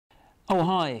Oh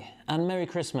hi, and Merry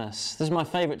Christmas. This is my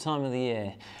favourite time of the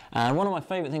year. And one of my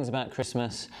favourite things about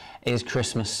Christmas is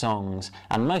Christmas songs.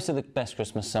 And most of the best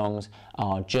Christmas songs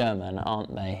are German,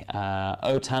 aren't they?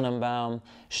 O Tannenbaum,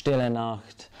 Stille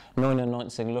Nacht, 99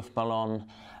 Luftballon.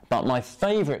 But my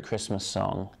favourite Christmas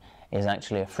song is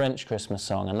actually a French Christmas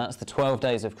song, and that's the 12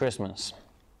 Days of Christmas.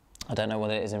 I don't know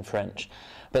what it is in French.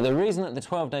 But the reason that the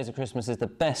 12 Days of Christmas is the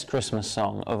best Christmas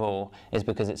song of all is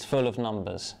because it's full of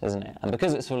numbers, isn't it? And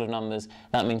because it's full of numbers,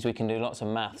 that means we can do lots of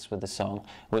maths with the song,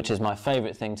 which is my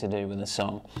favourite thing to do with a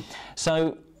song.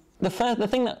 So the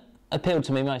thing that appealed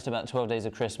to me most about 12 Days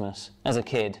of Christmas as a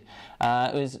kid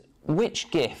was which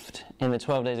gift in the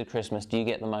 12 Days of Christmas do you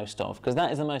get the most of? Because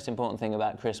that is the most important thing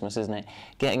about Christmas, isn't it?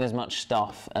 Getting as much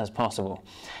stuff as possible.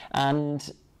 And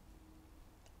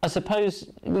I suppose,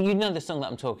 well, you know the song that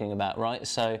I'm talking about, right?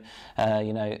 So,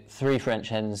 you know, 3 French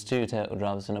hens, 2 turtle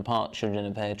doves and a partridge in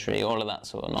a pear tree, all of that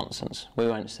sort of nonsense. We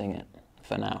won't sing it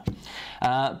for now.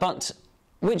 But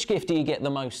which gift do you get the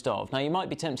most of? Now, you might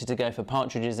be tempted to go for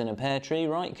partridges in a pear tree,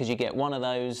 right? Because you get one of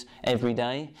those every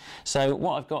day. So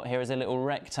what I've got here is a little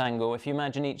rectangle. If you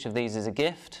imagine each of these as a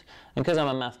gift, and because I'm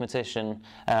a mathematician,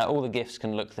 all the gifts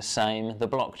can look the same. The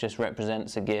block just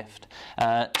represents a gift.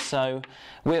 So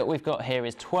what we've got here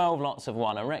is 12 lots of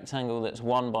 1, a rectangle that's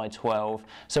 1 by 12.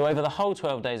 So over the whole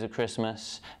 12 days of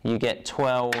Christmas, you get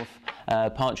 12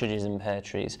 partridges in pear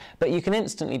trees. But you can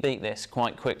instantly beat this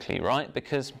quite quickly, right?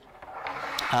 Because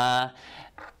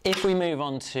if we move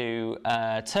on to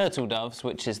turtle doves,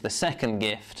 which is the second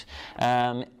gift,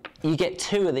 you get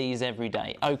 2 of these every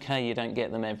day. Okay, you don't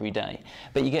get them every day,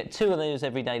 but you get 2 of those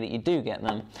every day that you do get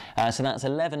them. So that's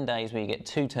 11 days where you get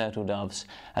 2 turtle doves.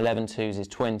 11 twos is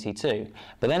 22.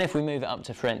 But then if we move it up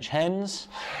to French hens,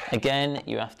 again,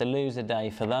 you have to lose a day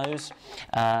for those.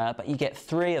 But you get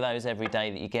 3 of those every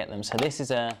day that you get them. So this is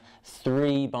a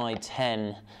 3 by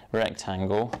 10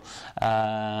 rectangle,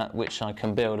 which I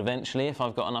can build eventually if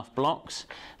I've got enough blocks.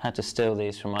 I had to steal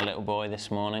these from my little boy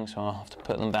this morning, so I'll have to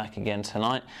put them back again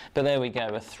tonight. But there we go,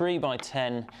 a 3 by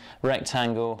 10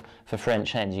 rectangle for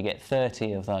French hens. You get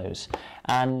 30 of those.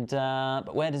 And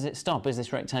but where does it stop? Is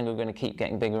this rectangle going to keep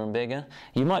getting bigger and bigger?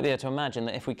 You might be able to imagine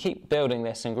that if we keep building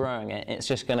this and growing it, it's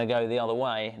just going to go the other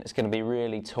way. It's going to be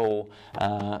really tall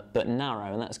but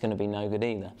narrow, and that's going to be no good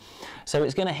either. So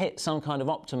it's going to hit some kind of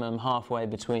optimum halfway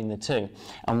between the two.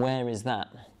 And where is that?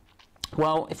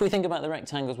 Well, if we think about the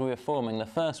rectangles we were forming, the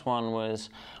first one was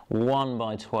 1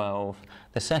 by 12,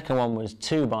 the second one was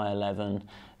 2 by 11,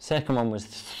 second one was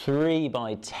 3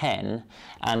 by 10,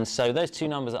 and so those two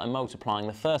numbers that I'm multiplying,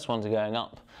 the first one's going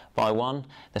up by 1,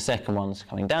 the second one's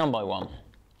coming down by 1.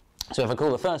 So if I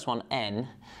call the first one n,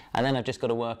 and then I've just got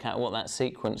to work out what that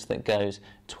sequence that goes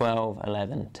 12,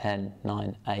 11, 10,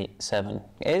 9, 8, 7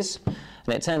 is.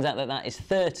 And it turns out that that is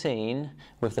 13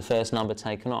 with the first number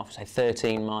taken off, so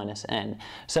 13 minus n.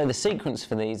 So the sequence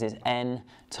for these is n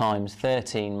times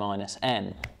 13 minus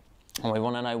n. And we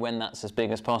want to know when that's as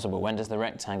big as possible. When does the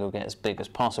rectangle get as big as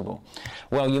possible?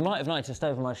 Well, you might have noticed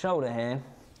over my shoulder here,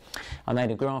 I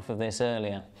made a graph of this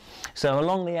earlier. So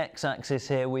along the x-axis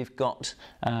here we've got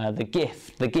the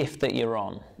gift that you're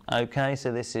on. Okay,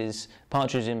 so this is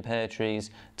partridge in pear trees,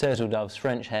 turtle doves,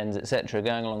 French hens, etc.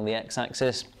 going along the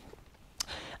x-axis.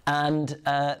 And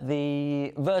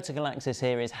the vertical axis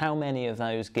here is how many of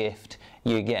those gift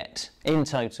you get in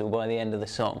total by the end of the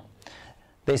song.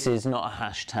 This is not a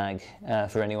hashtag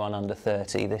for anyone under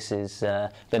 30. This is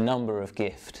the number of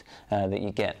gift that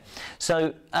you get.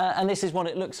 So, and this is what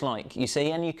it looks like, you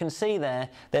see. And you can see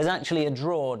there's actually a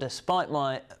draw, despite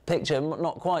my picture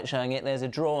not quite showing it, there's a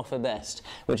draw for best,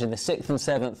 which is the 6th and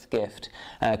 7th gift.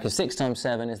 Because 6 times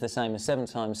 7 is the same as 7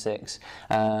 times 6,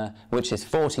 which is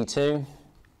 42.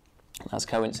 That's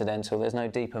coincidental, there's no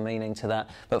deeper meaning to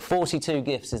that. But 42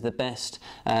 gifts is the best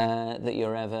that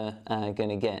you're ever going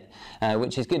to get,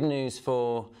 which is good news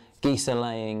for geese are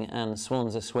laying and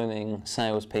swans are swimming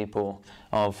salespeople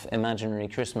of imaginary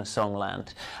Christmas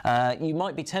songland. You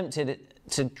might be tempted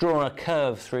to draw a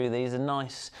curve through these, a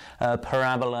nice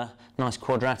parabola, nice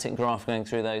quadratic graph going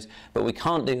through those, but we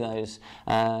can't do those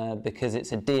because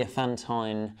it's a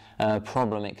Diophantine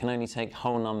problem. It can only take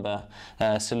whole number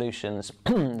solutions.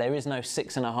 There is no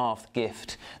 6.5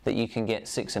 gift that you can get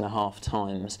 6.5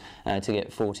 times to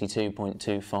get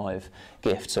 42.25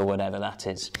 gifts or whatever that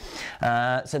is.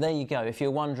 So there you go. If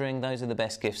you're wondering, those are the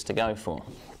best gifts to go for.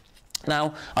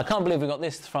 Now, I can't believe we got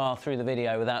this far through the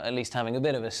video without at least having a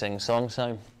bit of a sing-song,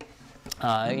 so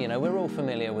You know, we're all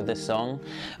familiar with this song.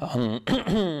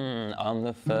 On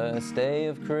the first day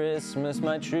of Christmas,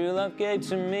 my true love gave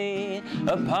to me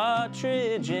a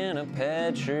partridge in a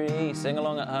pear tree. Sing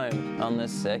along at home. On the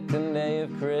second day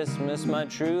of Christmas, my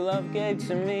true love gave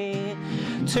to me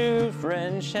 2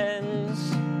 French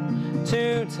hens,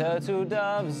 2 turtle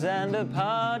doves, and a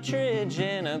partridge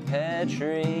in a pear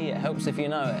tree. It helps if you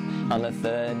know it. On the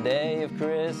third day of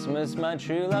Christmas, my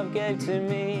true love gave to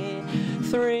me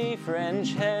 3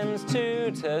 French hens,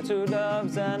 2 turtle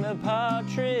doves, and a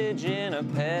partridge in a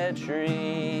pear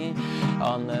tree.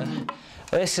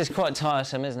 This is quite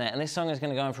tiresome, isn't it? And this song is going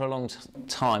to go on for a long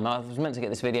time. I was meant to get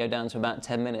this video down to about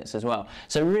 10 minutes as well.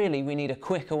 So really, we need a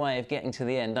quicker way of getting to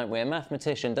the end, don't we? A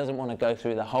mathematician doesn't want to go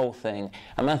through the whole thing.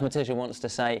 A mathematician wants to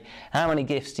say, how many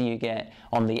gifts do you get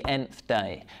on the nth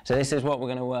day? So this is what we're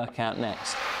going to work out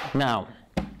next. Now,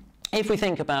 if we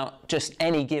think about just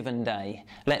any given day,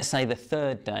 let's say the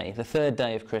third day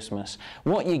of Christmas,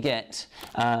 what you get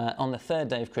on the third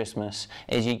day of Christmas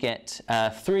is you get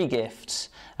 3 gifts,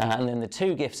 and then the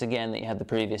 2 gifts again that you had the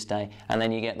previous day, and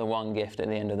then you get the 1 gift at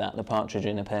the end of that, the partridge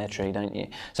in a pear tree, don't you?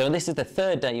 So this is the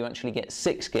third day, you actually get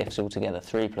 6 gifts altogether,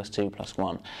 3 plus 2 plus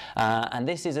 1. And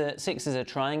 6 is a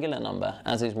triangular number,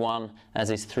 as is 1, as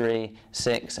is 3,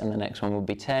 6, and the next one will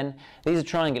be 10. These are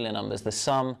triangular numbers, the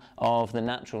sum of the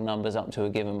natural numbers up to a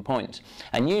given point.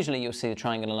 And usually you'll see the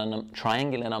triangular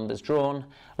numbers drawn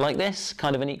like this,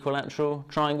 kind of an equilateral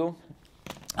triangle.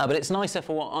 But it's nicer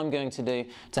for what I'm going to do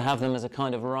to have them as a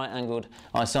kind of right-angled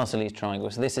isosceles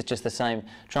triangle. So this is just the same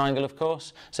triangle, of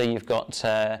course. So you've got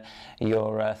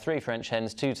your 3 French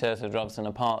hens, 2 turtle doves, and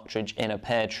a partridge in a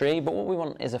pear tree. But what we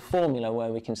want is a formula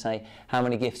where we can say how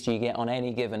many gifts do you get on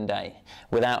any given day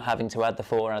without having to add the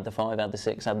 4, add the 5, add the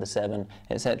 6, add the 7,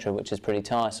 etc., which is pretty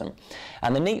tiresome.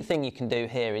 And the neat thing you can do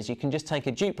here is you can just take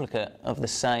a duplicate of the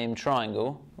same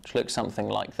triangle, which looks something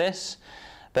like this.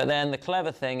 But then the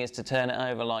clever thing is to turn it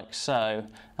over like so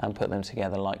and put them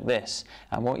together like this.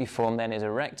 And what you form then is a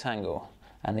rectangle.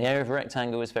 And the area of a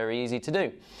rectangle is very easy to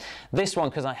do. This one,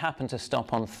 because I happen to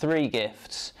stop on 3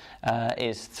 gifts,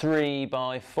 is 3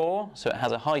 by 4. So it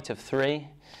has a height of 3.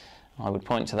 I would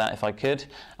point to that if I could,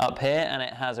 up here, and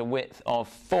it has a width of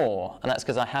 4, and that's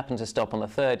because I happen to stop on the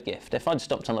 3rd gift. If I'd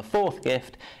stopped on the 4th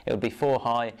gift, it would be 4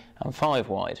 high and 5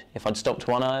 wide. If I'd stopped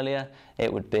one earlier,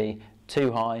 it would be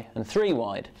 2 high and 3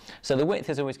 wide. So the width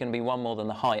is always going to be 1 more than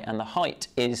the height, and the height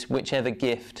is whichever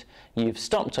gift you've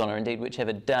stopped on, or indeed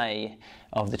whichever day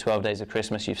of the 12 days of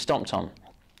Christmas you've stopped on.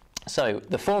 So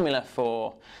the formula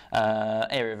for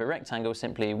area of a rectangle is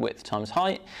simply width times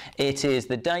height. It is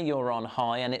the day you're on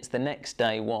high and it's the next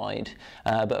day wide,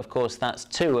 but of course that's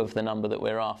 2 of the number that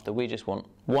we're after. We just want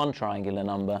 1 triangular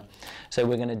number. So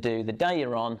we're going to do the day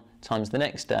you're on times the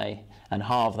next day and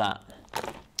halve that.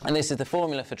 And this is the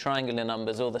formula for triangular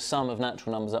numbers, or the sum of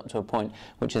natural numbers up to a point,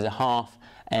 which is a half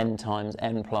n times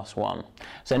n plus 1.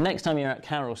 So next time you're at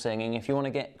carol singing, if you want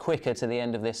to get quicker to the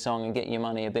end of this song and get your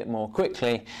money a bit more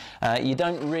quickly, you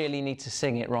don't really need to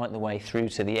sing it right the way through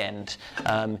to the end.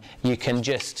 You can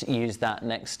just use that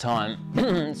next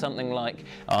time. Something like,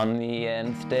 on the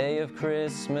nth day of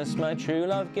Christmas, my true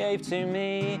love gave to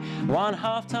me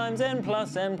 1/2 times n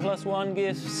plus 1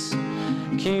 gifts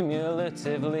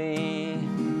cumulatively.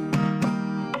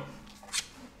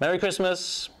 Merry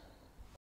Christmas!